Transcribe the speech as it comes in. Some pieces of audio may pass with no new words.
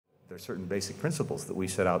There are certain basic principles that we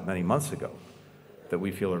set out many months ago that we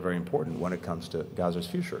feel are very important when it comes to Gaza's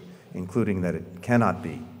future, including that it cannot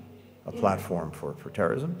be a platform for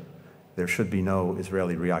terrorism. There should be no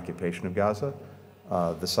Israeli reoccupation of Gaza.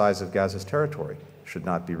 The size of Gaza's territory should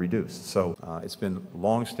not be reduced. So it's been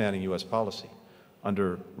long-standing U.S. policy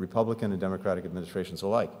under Republican and Democratic administrations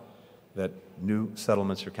alike that new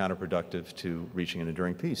settlements are counterproductive to reaching an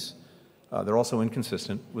enduring peace. They're also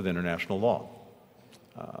inconsistent with international law.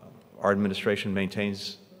 Our administration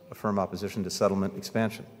maintains a firm opposition to settlement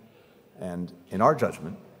expansion. And in our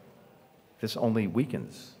judgment, this only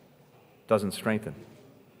weakens, doesn't strengthen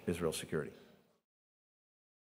Israel's security.